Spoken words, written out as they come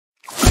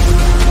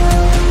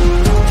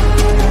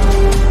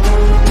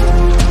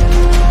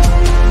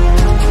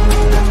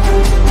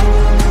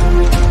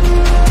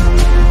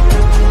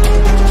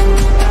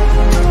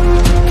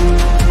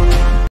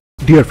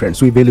Dear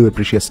friends, we value your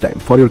precious time.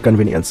 For your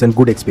convenience and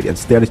good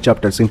experience, there is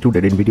chapters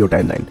included in video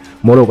timeline.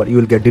 Moreover, you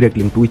will get direct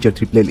link to Witcher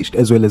 3 playlist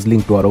as well as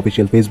link to our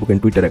official Facebook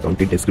and Twitter account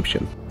in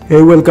description.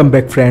 Hey, welcome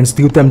back friends,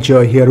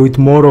 Dyutams here with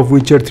more of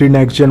Witcher 3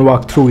 next gen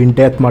walkthrough in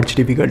Death March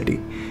difficulty.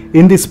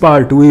 In this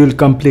part, we will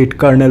complete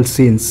Colonel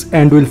Sins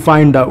and will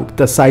find out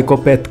the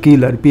psychopath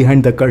killer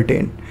behind the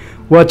curtain.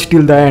 Watch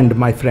till the end,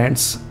 my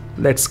friends.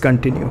 Let's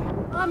continue.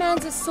 Our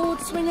man's a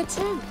sword swinger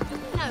too.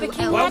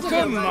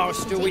 Welcome,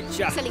 Master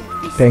Witcher.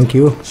 Thank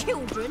you.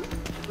 Children.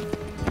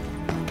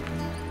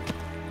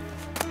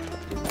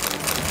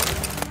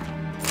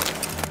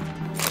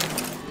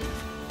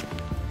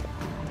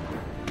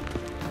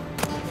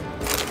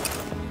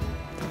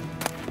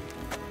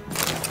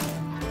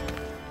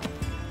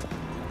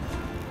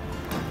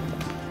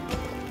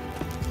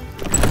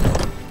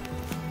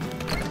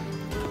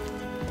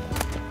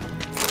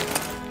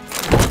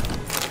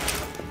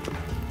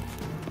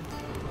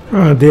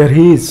 There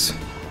he is.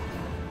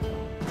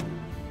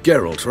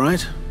 Geralt,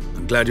 right?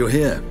 I'm glad you're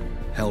here.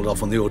 Held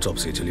off on the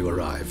autopsy till you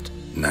arrived.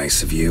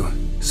 Nice of you,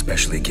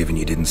 especially given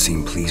you didn't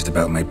seem pleased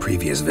about my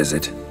previous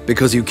visit.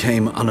 Because you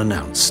came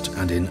unannounced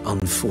and in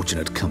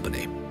unfortunate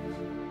company.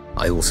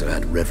 I also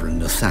had Reverend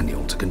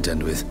Nathaniel to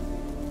contend with.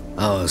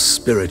 Our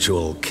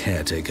spiritual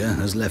caretaker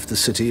has left the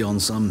city on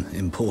some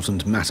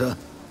important matter,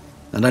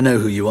 and I know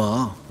who you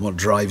are, what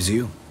drives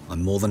you.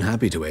 I'm more than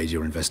happy to aid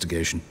your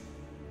investigation.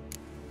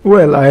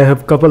 Well, I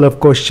have a couple of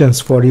questions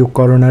for you,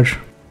 Coroner.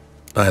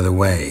 By the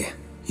way,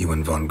 you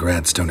and Von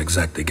Gratz don't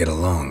exactly get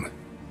along.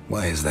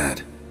 Why is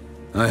that?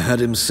 I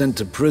had him sent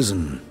to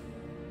prison.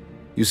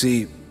 You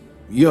see,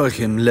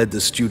 Joachim led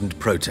the student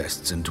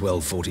protests in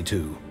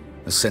 1242,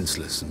 a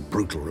senseless and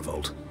brutal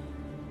revolt.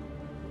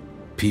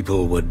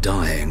 People were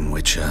dying,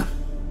 Witcher.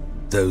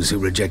 Those who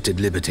rejected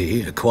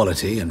liberty,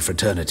 equality, and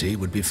fraternity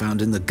would be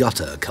found in the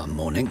gutter come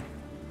morning.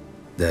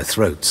 Their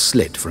throats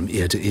slit from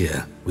ear to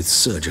ear with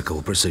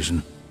surgical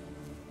precision.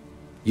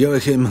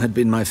 Joachim had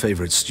been my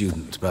favorite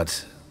student,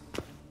 but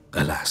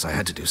alas, I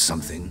had to do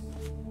something.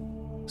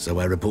 So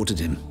I reported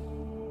him.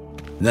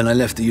 Then I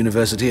left the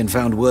university and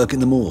found work in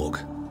the morgue,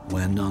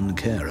 where none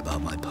care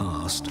about my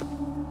past.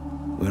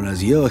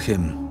 Whereas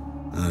Joachim,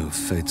 oh,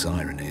 fate's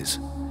ironies.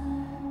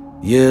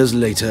 Years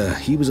later,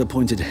 he was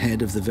appointed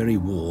head of the very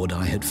ward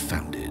I had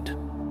founded.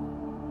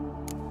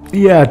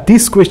 Yeah,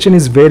 this question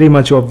is very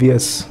much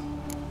obvious.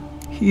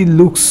 He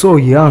looks so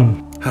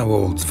young. How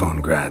old's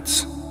Von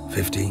Gratz?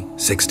 50?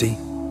 60?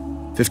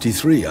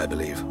 53, I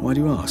believe. Why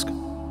do you ask?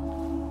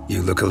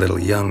 You look a little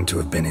young to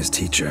have been his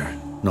teacher.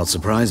 Not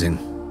surprising.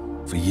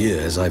 For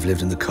years, I've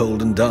lived in the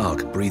cold and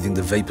dark, breathing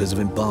the vapors of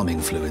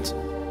embalming fluids.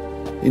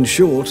 In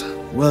short,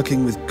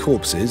 working with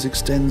corpses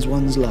extends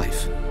one's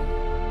life.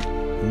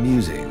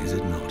 Amusing, is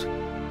it not?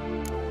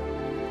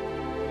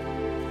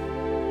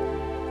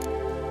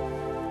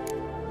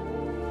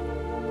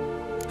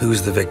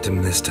 Who's the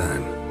victim this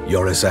time?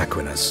 Joris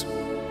Aquinas,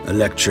 a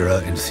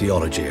lecturer in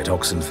theology at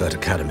Oxenfurt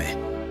Academy.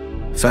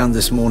 Found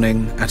this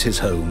morning at his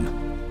home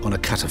on a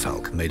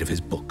catafalque made of his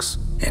books.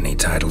 Any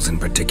titles in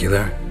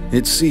particular?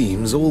 It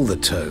seems all the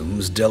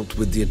tomes dealt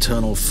with the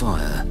eternal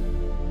fire.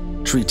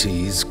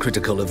 Treatises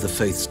critical of the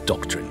faith's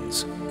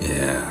doctrines.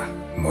 Yeah,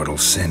 mortal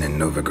sin in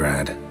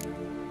Novigrad.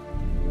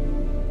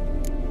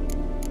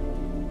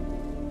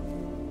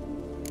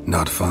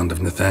 Not fond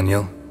of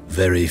Nathaniel?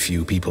 Very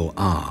few people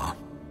are.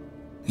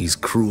 He's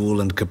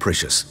cruel and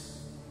capricious.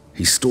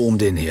 He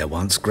stormed in here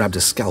once, grabbed a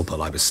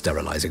scalpel I was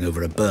sterilizing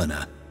over a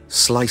burner,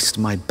 sliced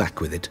my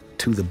back with it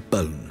to the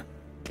bone,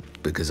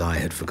 because I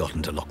had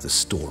forgotten to lock the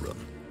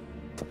storeroom.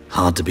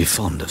 Hard to be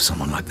fond of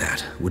someone like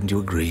that, wouldn't you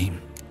agree?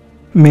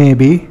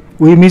 Maybe.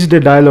 We missed a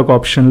dialogue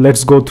option.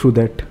 Let's go through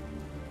that.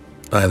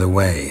 By the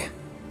way,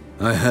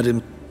 I had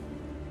him...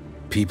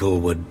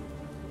 People would...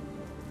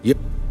 Yep.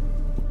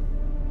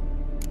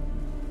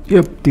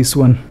 Yep, this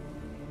one.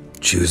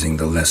 choosing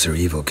the lesser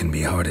evil can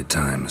be hard at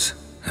times.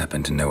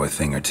 Happen to know a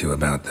thing or two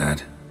about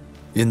that.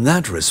 In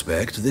that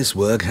respect, this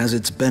work has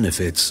its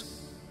benefits.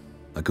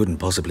 I couldn't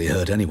possibly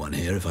hurt anyone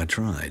here if I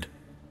tried.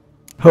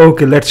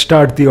 Okay, let's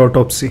start the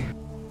autopsy.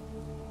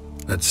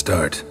 Let's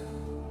start.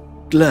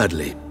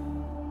 Gladly.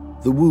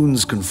 The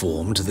wounds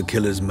conform to the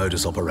killer's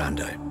modus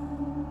operandi.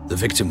 The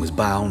victim was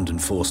bound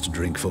and forced to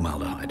drink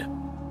formaldehyde.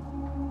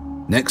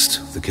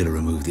 Next, the killer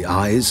removed the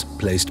eyes,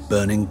 placed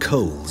burning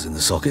coals in the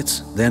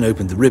sockets, then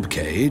opened the rib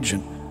cage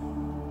and...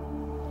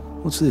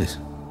 What's this?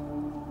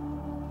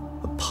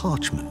 A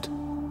parchment.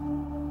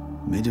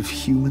 Made of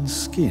human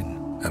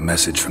skin. A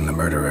message from the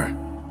murderer.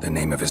 The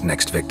name of his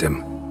next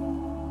victim.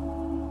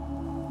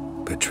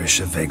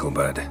 Patricia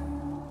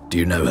Vegelbud. Do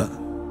you know her?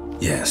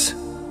 Yes.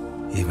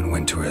 Even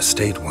went to her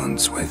estate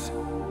once with...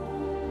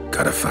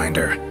 Gotta find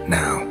her,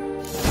 now.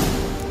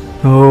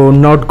 Oh,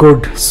 not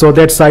good. So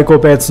that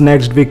psychopath's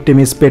next victim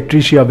is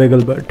Patricia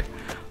Vegelbud.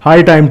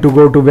 High time to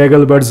go to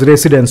Vegelbud's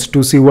residence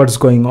to see what's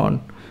going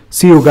on.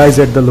 See you guys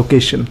at the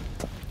location.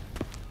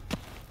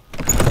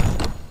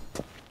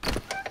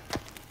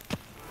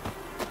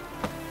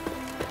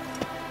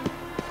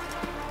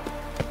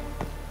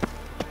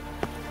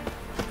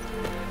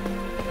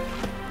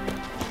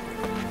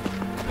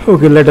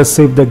 Okay, let us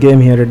save the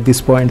game here at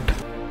this point.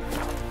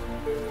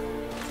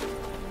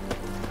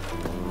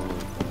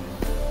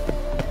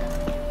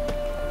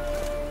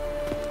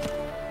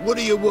 What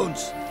do you want?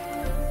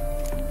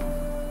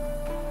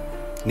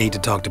 Need to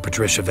talk to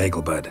Patricia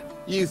Vegelbud.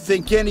 You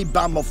think any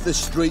bum off the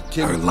street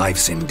Her can...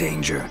 life's in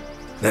danger.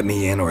 Let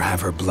me in or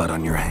have her blood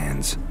on your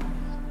hands.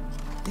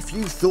 If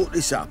you thought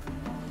this up,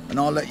 and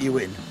I'll let you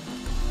in,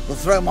 I'll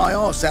throw my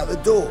ass out the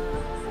door.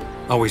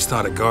 Always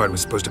thought a guard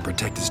was supposed to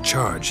protect his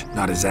charge,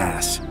 not his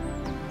ass.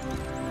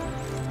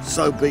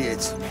 So be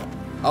it.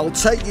 I'll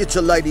take you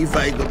to Lady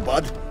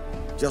Vegelbud.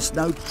 Just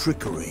no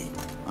trickery.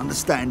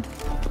 Understand?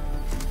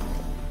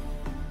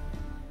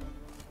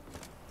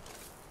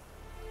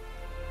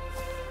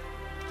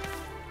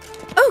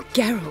 Oh,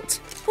 Geralt,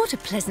 what a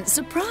pleasant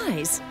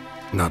surprise.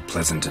 Not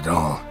pleasant at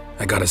all.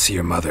 I gotta see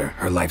your mother.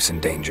 Her life's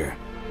in danger.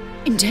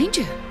 In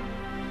danger?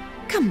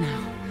 Come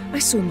now, I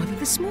saw Mother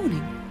this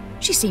morning.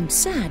 She seemed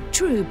sad,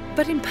 true,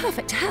 but in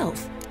perfect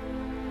health.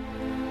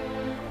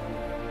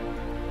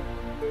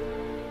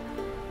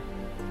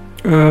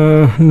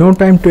 No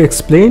time to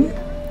explain?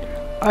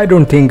 I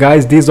don't think,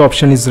 guys, this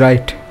option is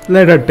right.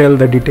 Let her tell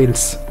the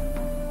details.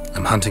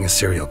 I'm hunting a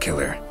serial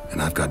killer,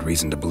 and I've got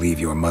reason to believe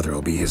your mother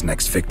will be his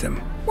next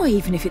victim. Why,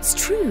 even if it's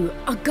true,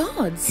 our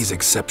gods... He's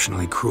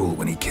exceptionally cruel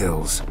when he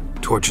kills,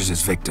 tortures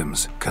his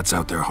victims, cuts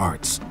out their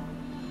hearts.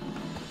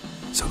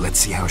 So let's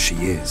see how she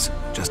is,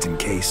 just in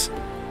case.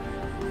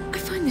 I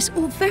find this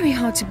all very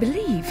hard to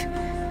believe,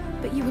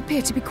 but you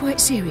appear to be quite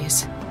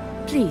serious.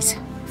 Please,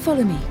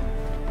 follow me.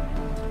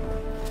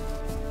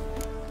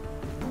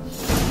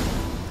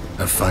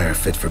 A fire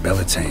fit for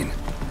Bellatane,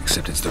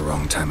 except it's the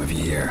wrong time of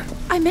year.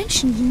 I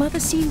mentioned Mother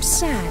seemed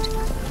sad.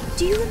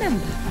 Do you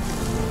remember?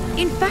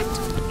 In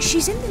fact,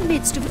 she's in the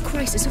midst of a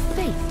crisis of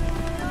faith.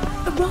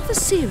 A rather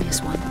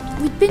serious one.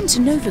 We'd been to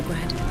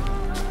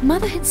Novigrad.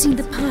 Mother had seen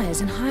the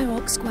pyres in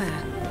Hierarch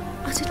Square,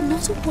 uttered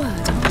not a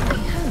word on the way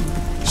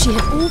home. She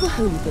had all the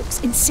holy books,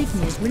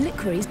 insignias,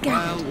 reliquaries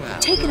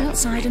gathered, taken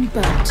outside and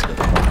burnt.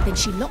 Then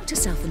she locked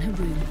herself in her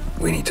room.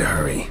 We need to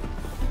hurry.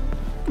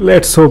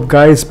 Let's hope,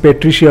 guys,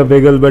 Patricia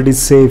Vegelbud is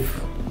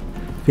safe.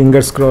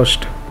 Fingers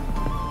crossed.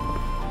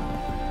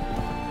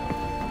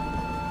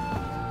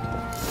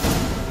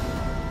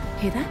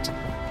 Hear that?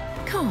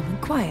 Calm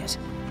and quiet.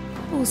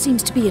 All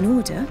seems to be in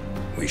order.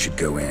 We should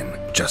go in,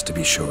 just to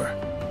be sure.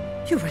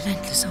 You're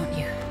relentless, aren't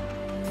you?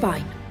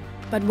 Fine.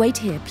 But wait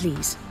here,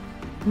 please.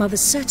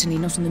 Mother's certainly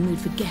not in the mood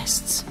for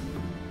guests.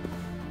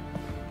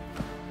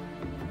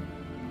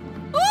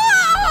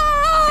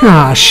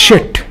 Ah,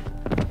 shit!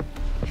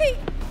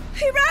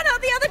 He ran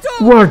out the other door!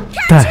 What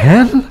the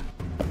hell?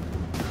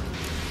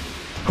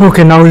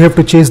 Okay, now we have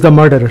to chase the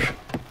murderer.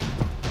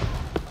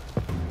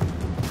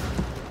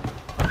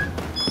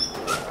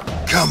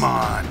 Come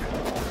on!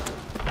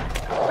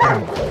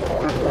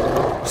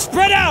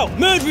 Spread out!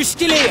 Murderer's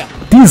still here!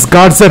 These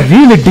guards are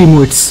really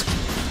dimwits.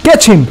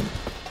 Catch him!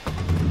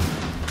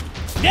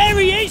 There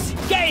he is!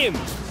 Get him!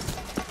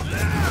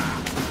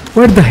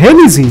 Where the hell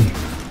is he?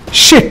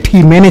 Shit,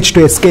 he managed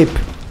to escape.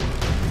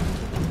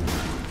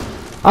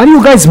 Are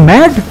you guys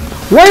mad?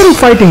 Why are you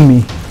fighting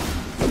me?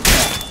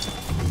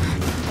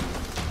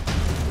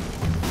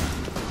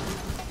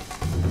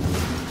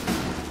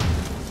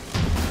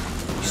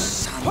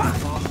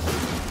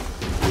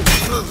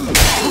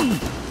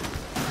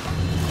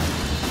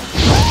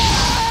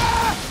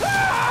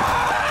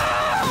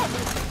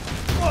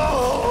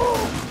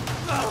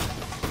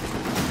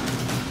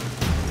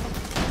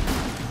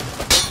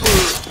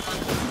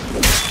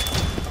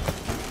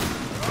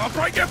 I'll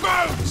break your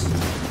bones!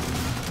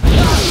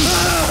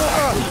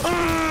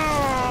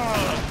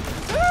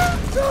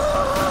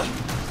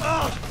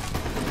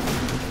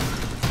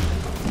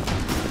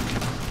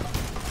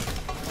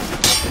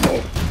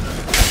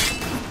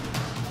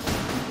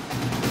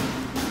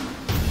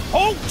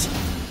 Halt!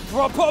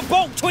 Or I'll put a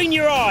bolt between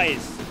your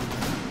eyes!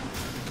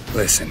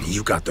 Listen,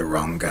 you got the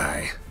wrong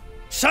guy.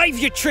 Save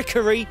your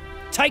trickery!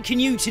 Taking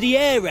you to the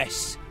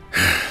heiress!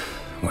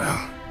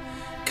 Well,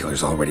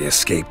 killer's already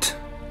escaped.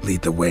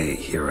 Lead the way,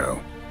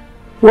 hero.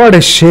 What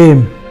a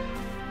shame.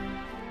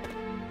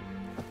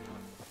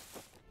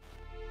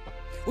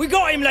 We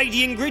got him,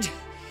 Lady Ingrid.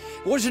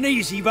 Wasn't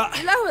easy, but...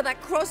 Lower that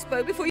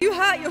crossbow before you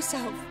hurt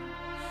yourself.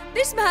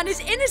 This man is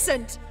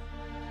innocent.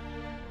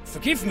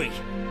 Forgive me.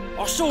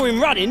 I saw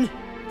him running.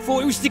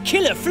 Thought it was the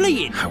killer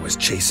fleeing. I was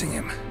chasing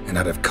him, and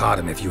I'd have caught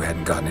him if you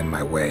hadn't gotten in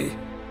my way.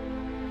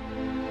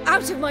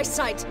 Out of my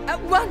sight,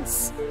 at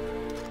once.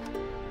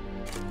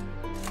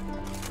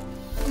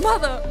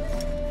 Mother,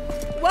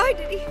 why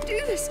did he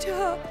do this to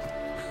her?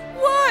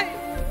 Why?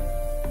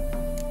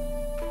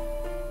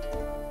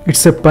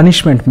 It's a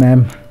punishment,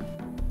 ma'am.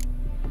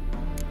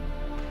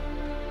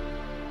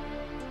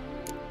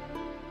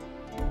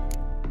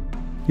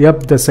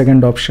 Yep, the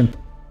second option.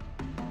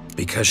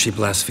 Because she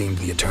blasphemed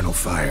the eternal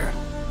fire.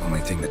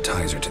 Only thing that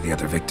ties her to the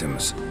other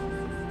victims.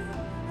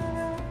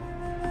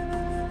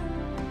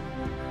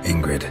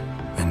 Ingrid,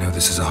 I know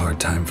this is a hard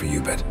time for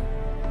you, but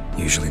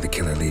usually the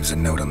killer leaves a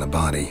note on the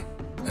body.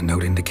 A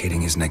note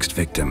indicating his next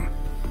victim.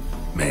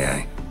 May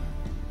I?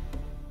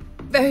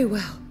 Very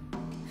well.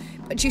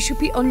 But you should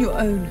be on your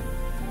own.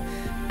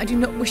 I do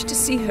not wish to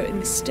see her in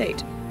this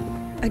state.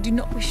 I do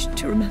not wish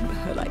to remember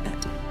her like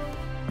that.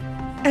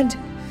 And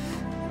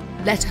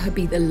let her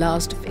be the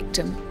last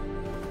victim.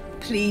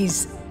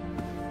 Please.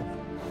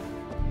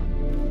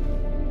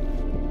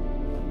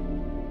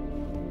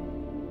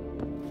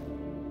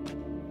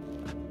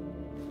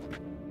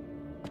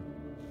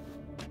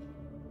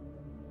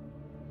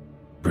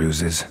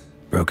 Bruises,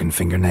 broken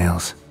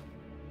fingernails.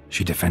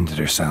 She defended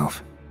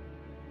herself.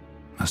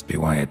 Must be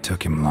why it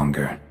took him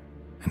longer,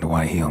 and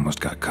why he almost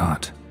got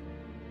caught.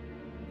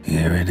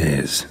 Here it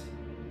is.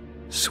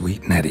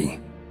 Sweet Nettie,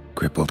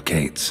 crippled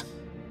Kate's.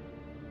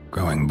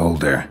 Growing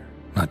bolder,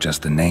 not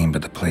just the name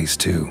but the place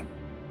too.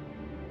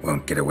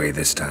 Won't get away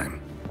this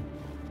time.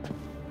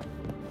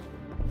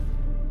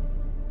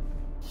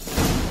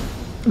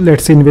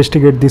 Let's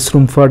investigate this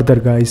room further,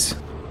 guys.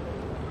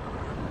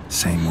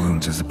 Same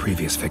wounds as the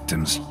previous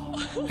victims.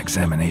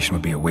 Examination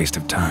would be a waste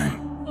of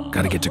time.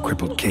 Gotta get to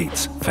crippled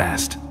Kate's,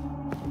 fast.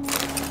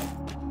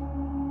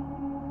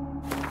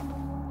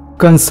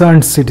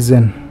 Concerned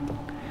citizen,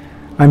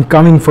 I'm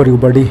coming for you,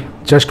 buddy.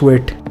 Just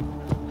wait.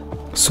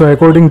 So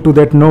according to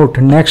that note,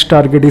 next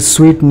target is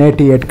Sweet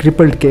Nettie at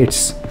Crippled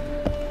Kate's.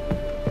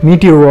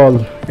 Meet you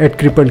all at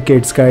Crippled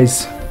Kate's,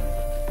 guys.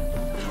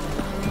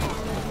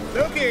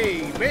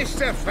 Looky,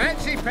 Mr.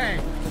 Fancy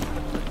Pants.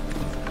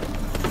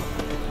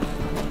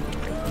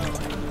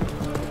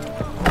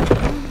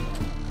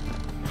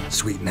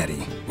 Sweet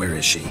Nettie, where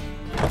is she?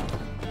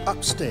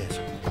 Upstairs.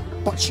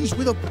 But she's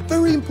with a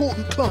very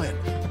important client.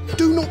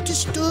 Do not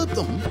disturb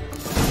them.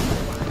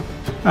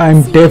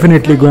 I'm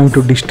definitely going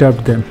to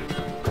disturb them.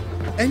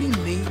 Any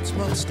needs,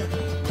 Master?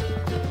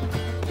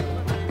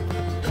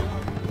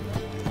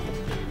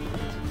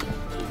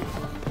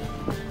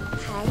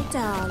 Hey,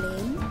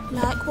 darling.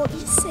 Like what you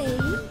see?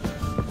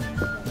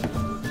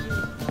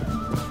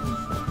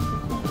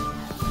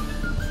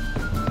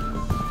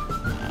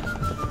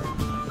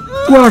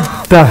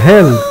 What the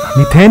hell?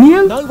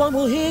 Nathaniel? No one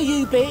will hear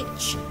you,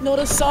 bitch. Not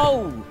a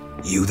soul.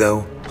 You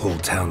though? Whole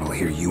town will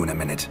hear you in a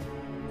minute.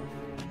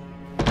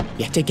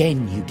 Yet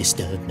again you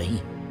disturb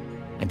me,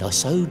 and I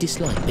so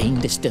dislike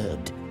being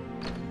disturbed.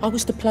 I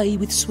was to play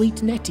with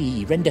Sweet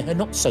Nettie, render her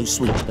not so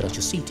sweet, but I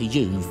shall see to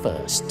you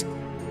first.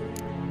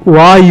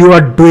 Why you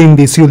are doing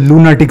this, you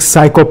lunatic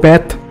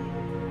psychopath?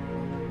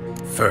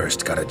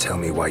 First, gotta tell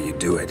me why you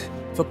do it.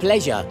 For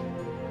pleasure.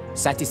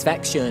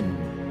 Satisfaction.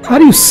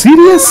 Are you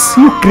serious,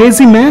 you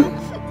crazy man?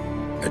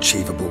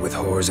 Achievable with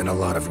whores in a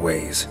lot of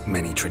ways,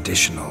 many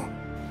traditional.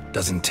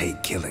 Doesn't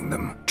take killing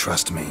them,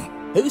 trust me.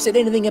 Who said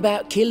anything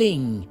about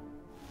killing?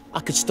 I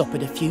could stop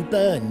at a few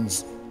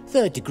burns.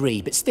 3rd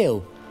degree, but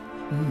still.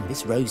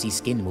 This rosy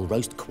skin will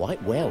roast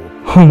quite well.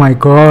 Oh my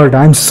god,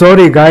 I'm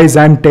sorry guys,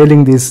 I'm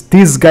telling this.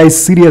 These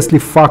guys seriously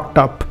fucked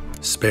up.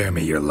 Spare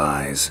me your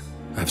lies.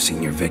 I've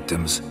seen your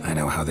victims, I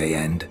know how they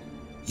end.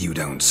 You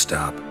don't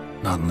stop,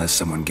 not unless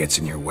someone gets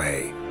in your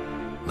way.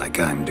 Like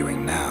I'm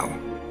doing now.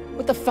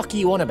 What the fuck are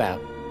you on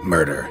about?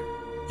 Murder.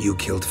 You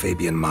killed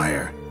Fabian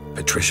Meyer,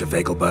 Patricia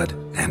Vegelbud,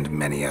 and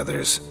many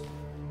others.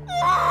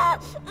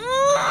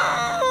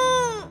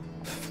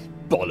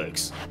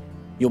 Bollocks.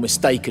 You're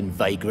mistaken,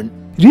 vagrant.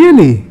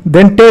 Really?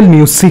 Then tell me,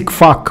 you sick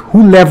fuck,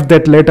 who left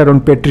that letter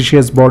on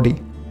Patricia's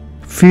body?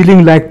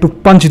 Feeling like to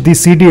punch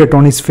this idiot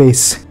on his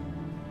face.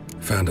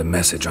 Found a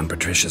message on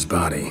Patricia's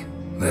body.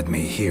 Led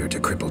me here to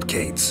Crippled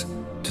Kate's,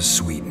 to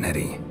Sweet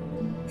Nettie.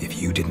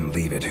 If you didn't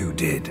leave it, who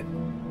did?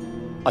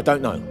 I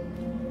don't know,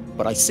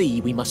 but I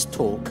see we must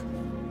talk.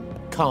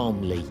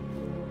 Calmly.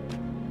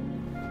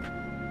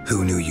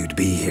 Who knew you'd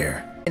be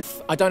here?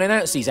 I don't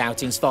announce these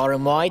outings far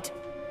and wide.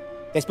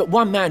 There's but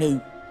one man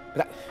who...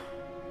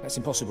 That's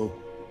impossible.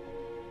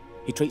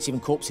 He treats even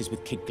corpses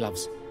with kid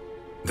gloves.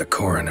 The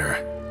coroner.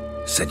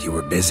 Said you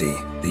were busy,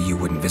 that you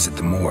wouldn't visit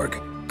the morgue.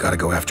 Gotta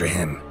go after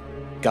him.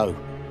 Go.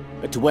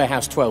 But to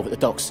Warehouse 12 at the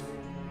docks.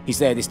 He's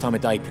there this time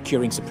of day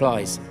procuring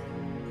supplies.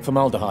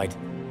 Formaldehyde.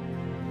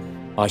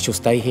 I shall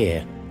stay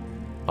here.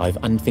 I've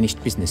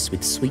unfinished business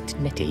with Sweet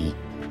Nettie.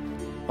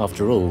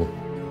 After all,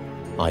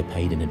 I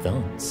paid in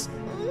advance.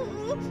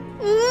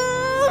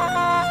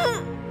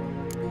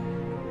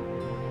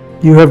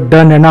 You have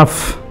done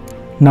enough.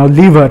 Now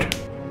leave her.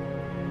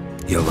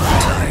 You'll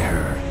untie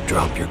her,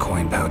 drop your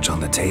coin pouch on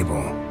the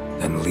table,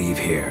 then leave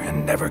here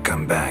and never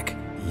come back.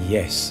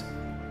 Yes,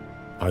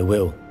 I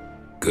will.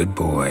 Good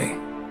boy.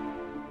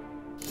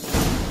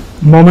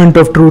 Moment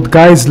of truth,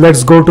 guys.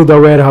 Let's go to the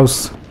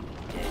warehouse.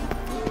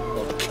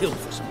 I'll kill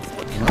for some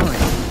fucking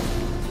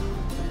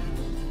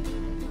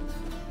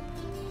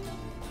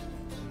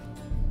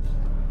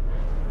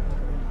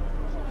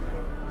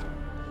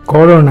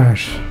Coroner.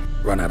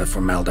 Run out of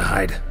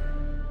formaldehyde.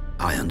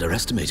 I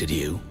underestimated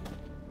you.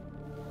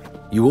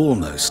 You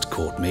almost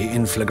caught me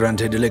in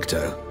flagrante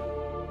delicto.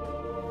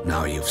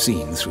 Now you've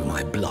seen through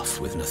my bluff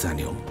with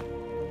Nathaniel.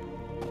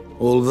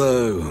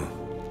 Although,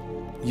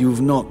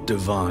 you've not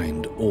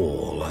divined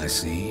all, I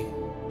see.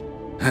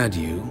 Had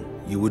you,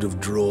 you would have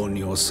drawn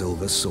your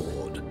silver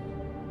sword.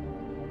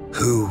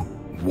 Who,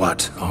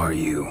 what are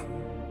you?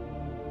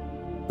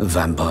 A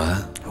vampire.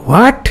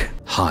 What?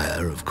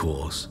 Higher, of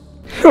course.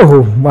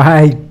 Oh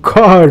my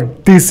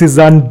god, this is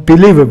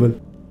unbelievable.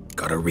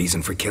 Got a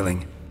reason for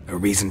killing? A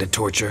reason to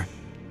torture?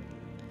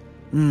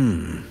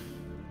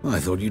 I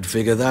thought you'd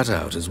figure that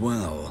out as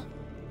well.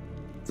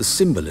 The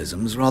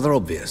symbolism's rather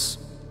obvious.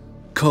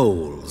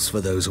 Coals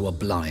for those who are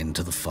blind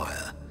to the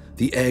fire.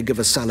 The egg of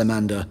a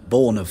salamander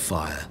born of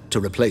fire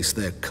to replace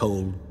their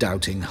cold,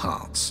 doubting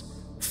hearts.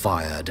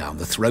 Fire down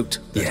the throat.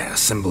 Yeah,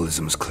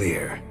 symbolism's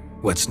clear.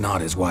 What's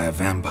not is why a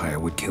vampire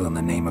would kill in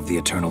the name of the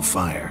eternal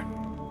fire.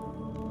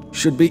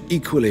 Should be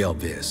equally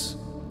obvious.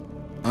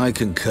 I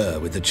concur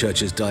with the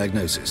Church's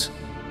diagnosis.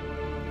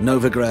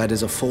 Novigrad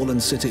is a fallen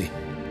city.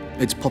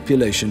 Its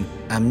population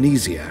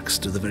amnesiacs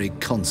to the very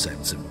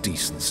concepts of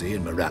decency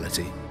and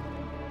morality.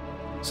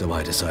 So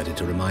I decided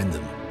to remind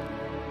them,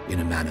 in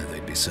a manner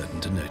they'd be certain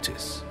to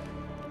notice.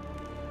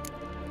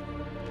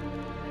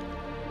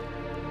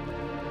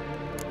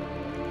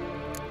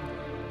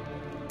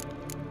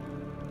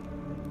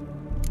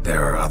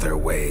 There are other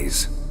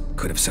ways.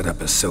 Could have set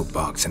up a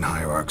soapbox in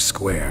Hierarch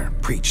Square,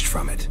 preached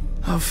from it.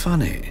 How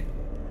funny.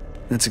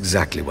 That's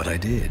exactly what I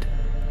did.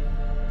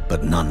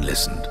 But none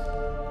listened.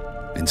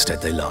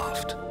 Instead they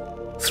laughed,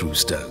 threw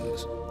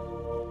stones.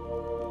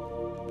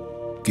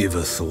 Give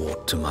a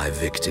thought to my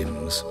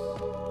victims.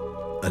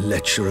 A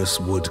lecherous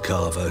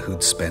woodcarver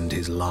who'd spend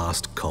his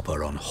last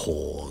copper on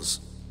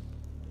whores.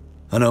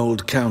 An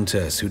old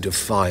countess who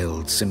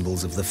defiled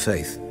symbols of the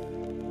faith.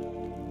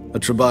 A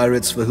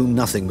Trebirates for whom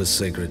nothing was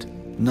sacred,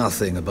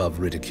 nothing above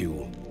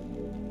ridicule.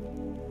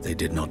 They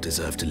did not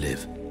deserve to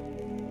live.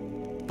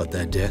 But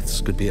their deaths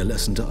could be a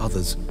lesson to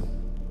others.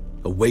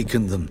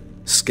 Awaken them,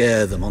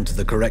 scare them onto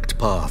the correct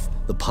path,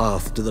 the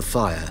path to the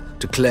fire,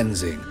 to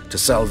cleansing, to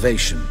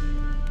salvation.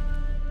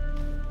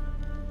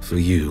 For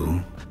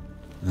you,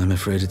 I'm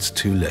afraid it's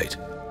too late.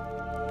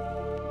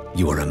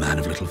 You are a man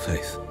of little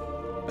faith.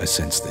 I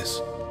sense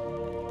this.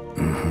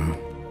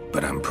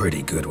 But I'm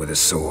pretty good with a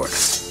sword.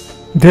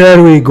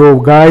 There we go,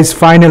 guys.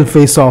 Final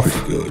face-off.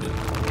 Good.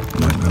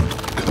 My mount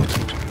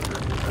content.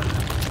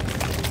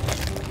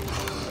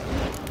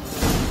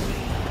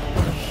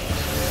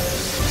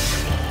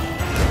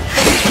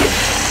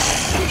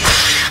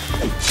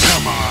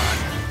 Come on.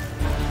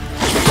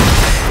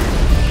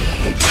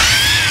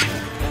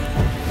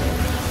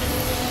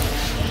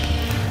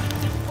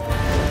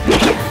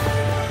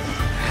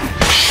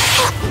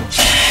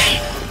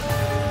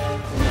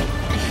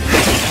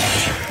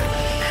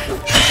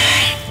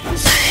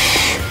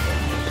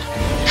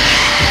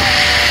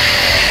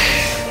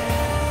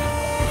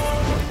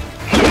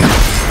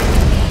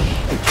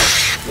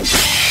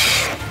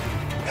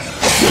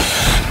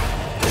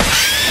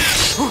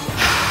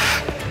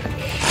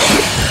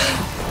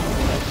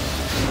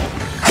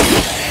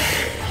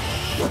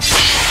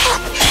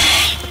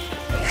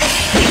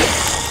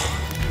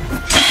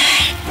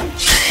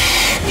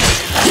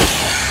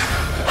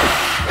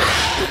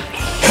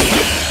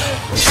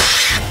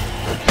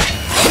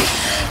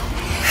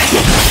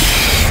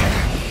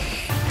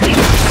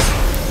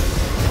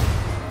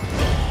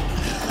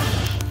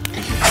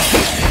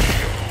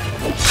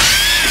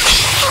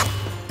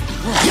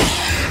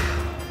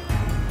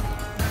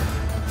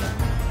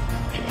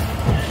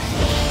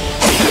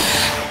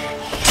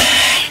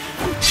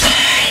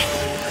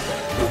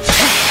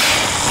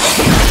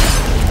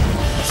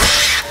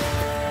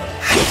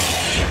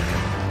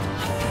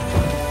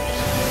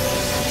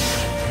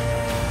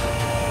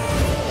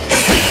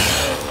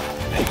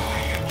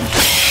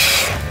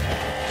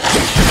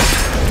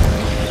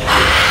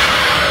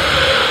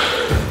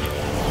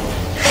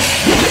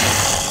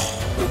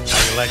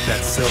 Like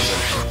that silver.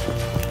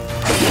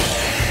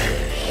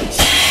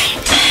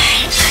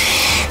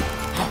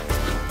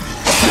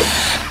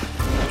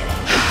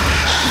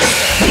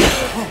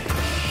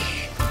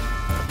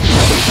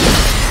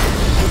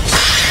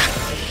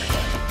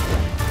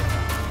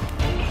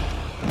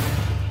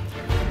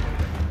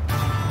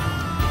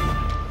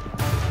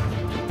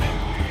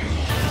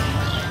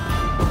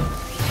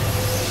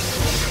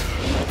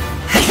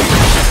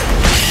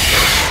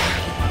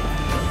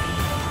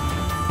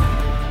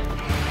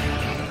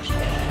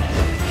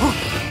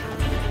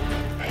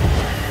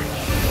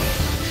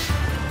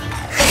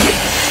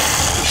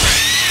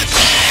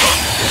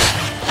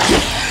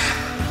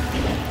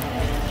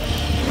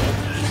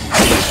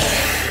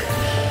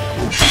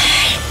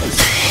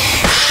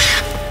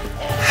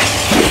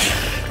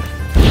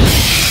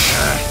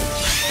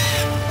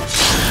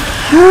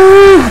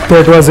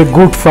 That was a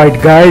good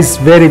fight, guys.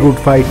 Very good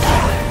fight.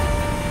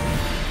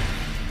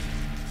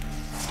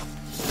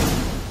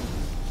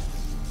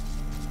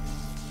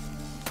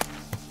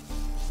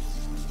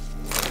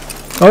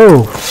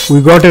 Oh, we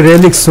got a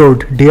relic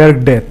sword, Dear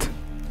Death.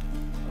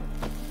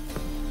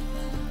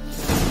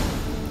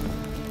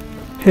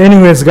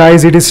 Anyways,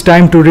 guys, it is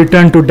time to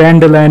return to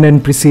Dandelion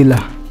and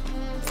Priscilla.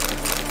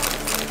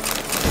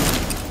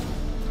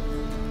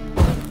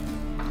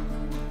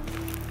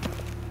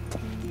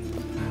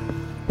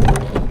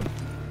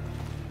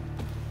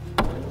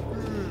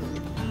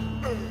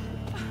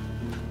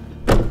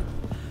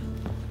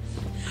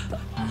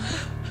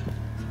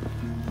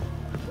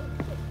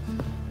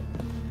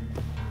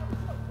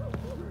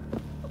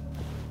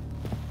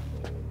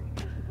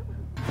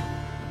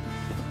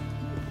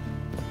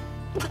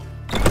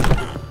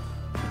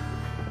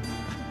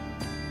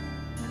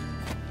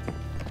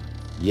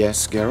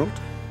 Yes, Geralt?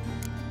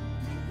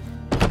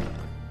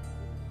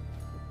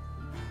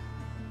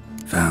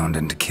 Found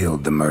and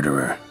killed the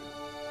murderer.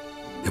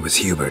 It was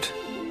Hubert.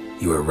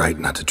 You were right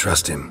not to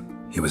trust him.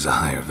 He was a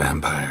higher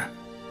vampire.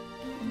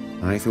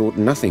 I thought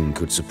nothing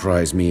could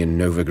surprise me in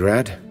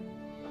Novigrad.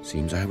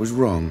 Seems I was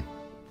wrong.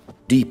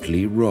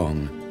 Deeply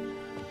wrong.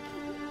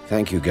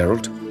 Thank you,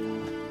 Geralt.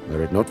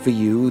 Were it not for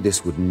you,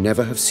 this would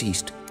never have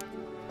ceased.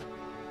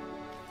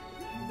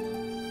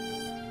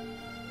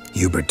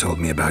 Hubert told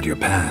me about your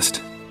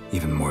past,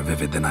 even more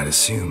vivid than I'd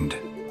assumed.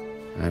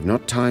 I've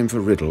not time for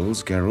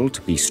riddles,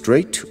 Geralt. Be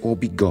straight or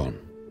be gone.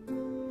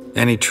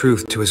 Any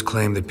truth to his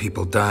claim that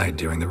people died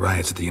during the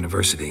riots at the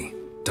university?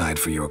 Died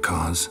for your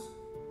cause?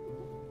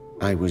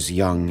 I was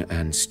young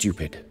and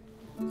stupid.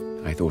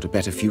 I thought a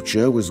better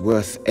future was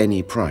worth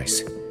any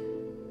price.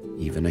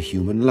 Even a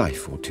human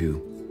life or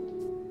two.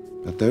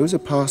 But those are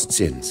past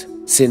sins.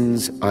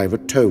 Sins I've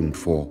atoned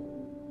for.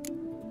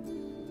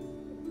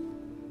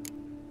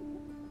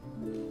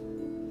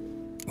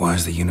 Why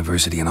is the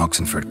university in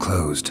Oxenford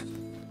closed?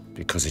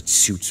 Because it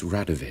suits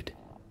Radovid.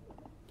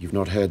 You've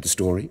not heard the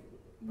story?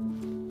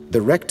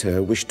 The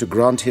rector wished to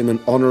grant him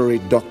an honorary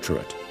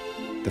doctorate.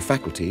 The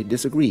faculty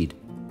disagreed.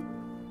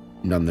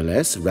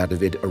 Nonetheless,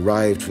 Radovid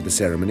arrived for the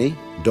ceremony,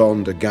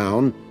 donned a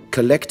gown,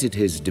 collected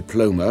his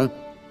diploma,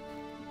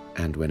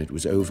 and when it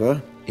was over,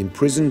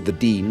 imprisoned the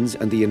deans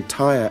and the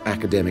entire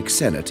academic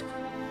senate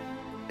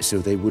so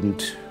they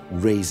wouldn't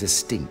raise a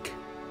stink.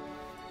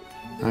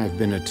 I've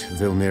been at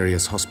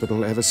Vilmerius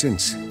Hospital ever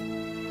since.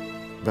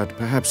 But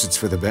perhaps it's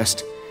for the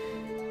best.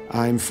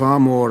 I'm far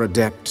more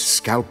adept,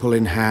 scalpel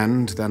in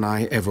hand, than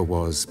I ever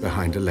was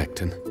behind a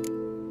lectern.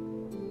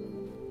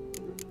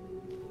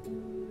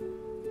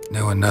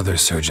 Know another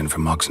surgeon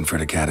from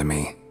Oxenford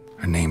Academy.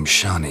 Her name's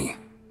Shani.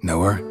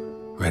 Know her?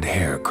 Red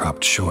hair,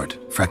 cropped short,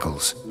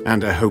 freckles.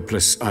 And a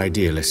hopeless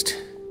idealist.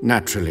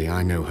 Naturally,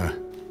 I know her.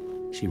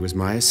 She was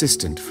my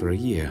assistant for a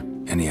year.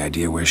 Any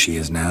idea where she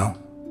is now?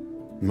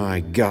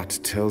 My gut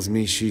tells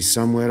me she's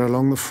somewhere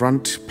along the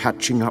front,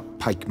 patching up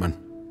pikemen.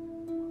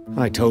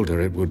 I told her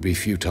it would be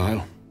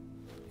futile.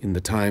 In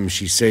the time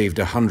she saved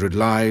 100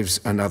 lives,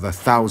 another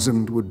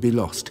 1,000 would be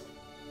lost.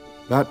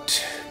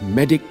 But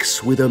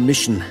medics with a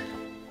mission,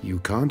 you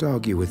can't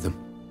argue with them.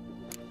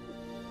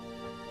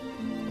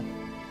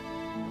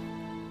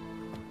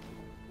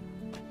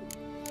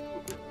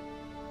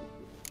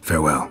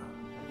 Farewell.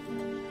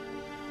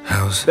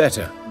 How's...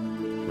 Better,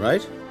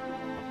 right?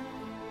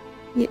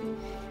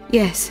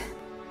 Yes.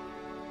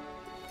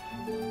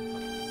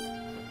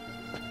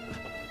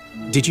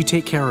 Did you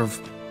take care of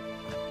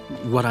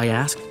what I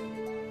asked?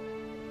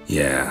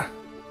 Yeah.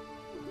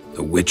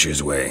 The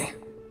Witcher's way.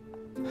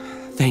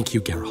 Thank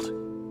you,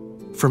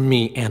 Geralt. From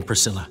me and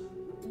Priscilla.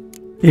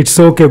 It's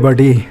okay,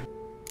 buddy.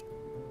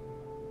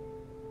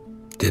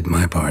 Did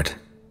my part.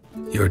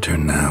 Your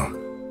turn now.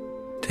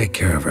 Take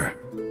care of her.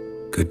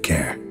 Good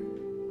care.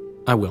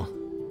 I will.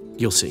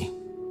 You'll see.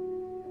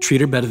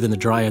 Treat her better than the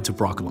Dryads of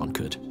Broccolon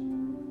could.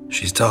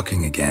 She's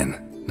talking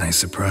again. Nice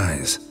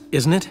surprise.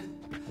 Isn't it?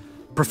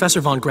 Professor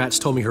von Gratz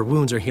told me her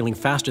wounds are healing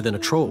faster than a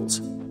troll's.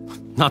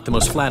 Not the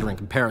most flattering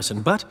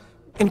comparison, but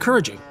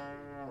encouraging.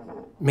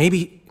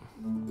 Maybe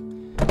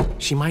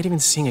she might even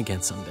sing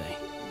again someday.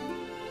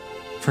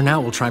 For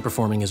now, we'll try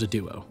performing as a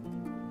duo.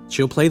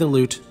 She'll play the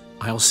lute,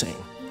 I'll sing.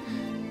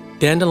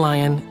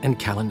 Dandelion and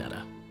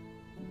Calinetta.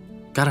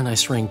 Got a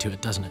nice ring to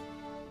it, doesn't it?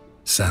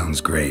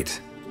 Sounds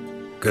great.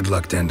 Good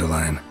luck,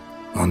 Dandelion.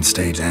 On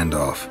stage and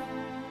off.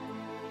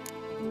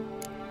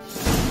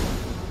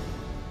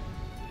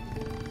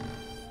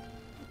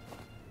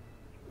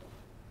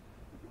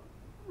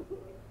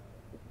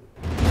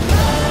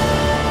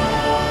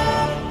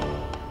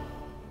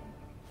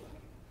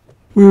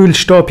 We will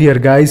stop here,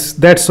 guys.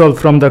 That's all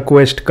from the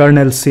quest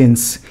Colonel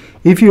Sins.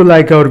 If you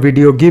like our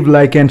video, give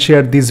like and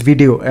share this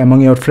video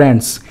among your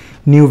friends.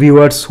 New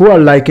viewers who are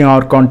liking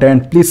our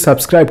content, please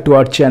subscribe to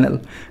our channel.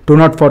 Do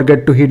not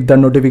forget to hit the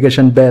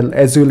notification bell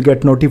as you will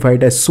get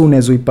notified as soon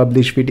as we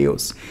publish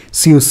videos.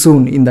 See you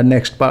soon in the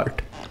next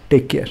part.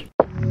 Take care.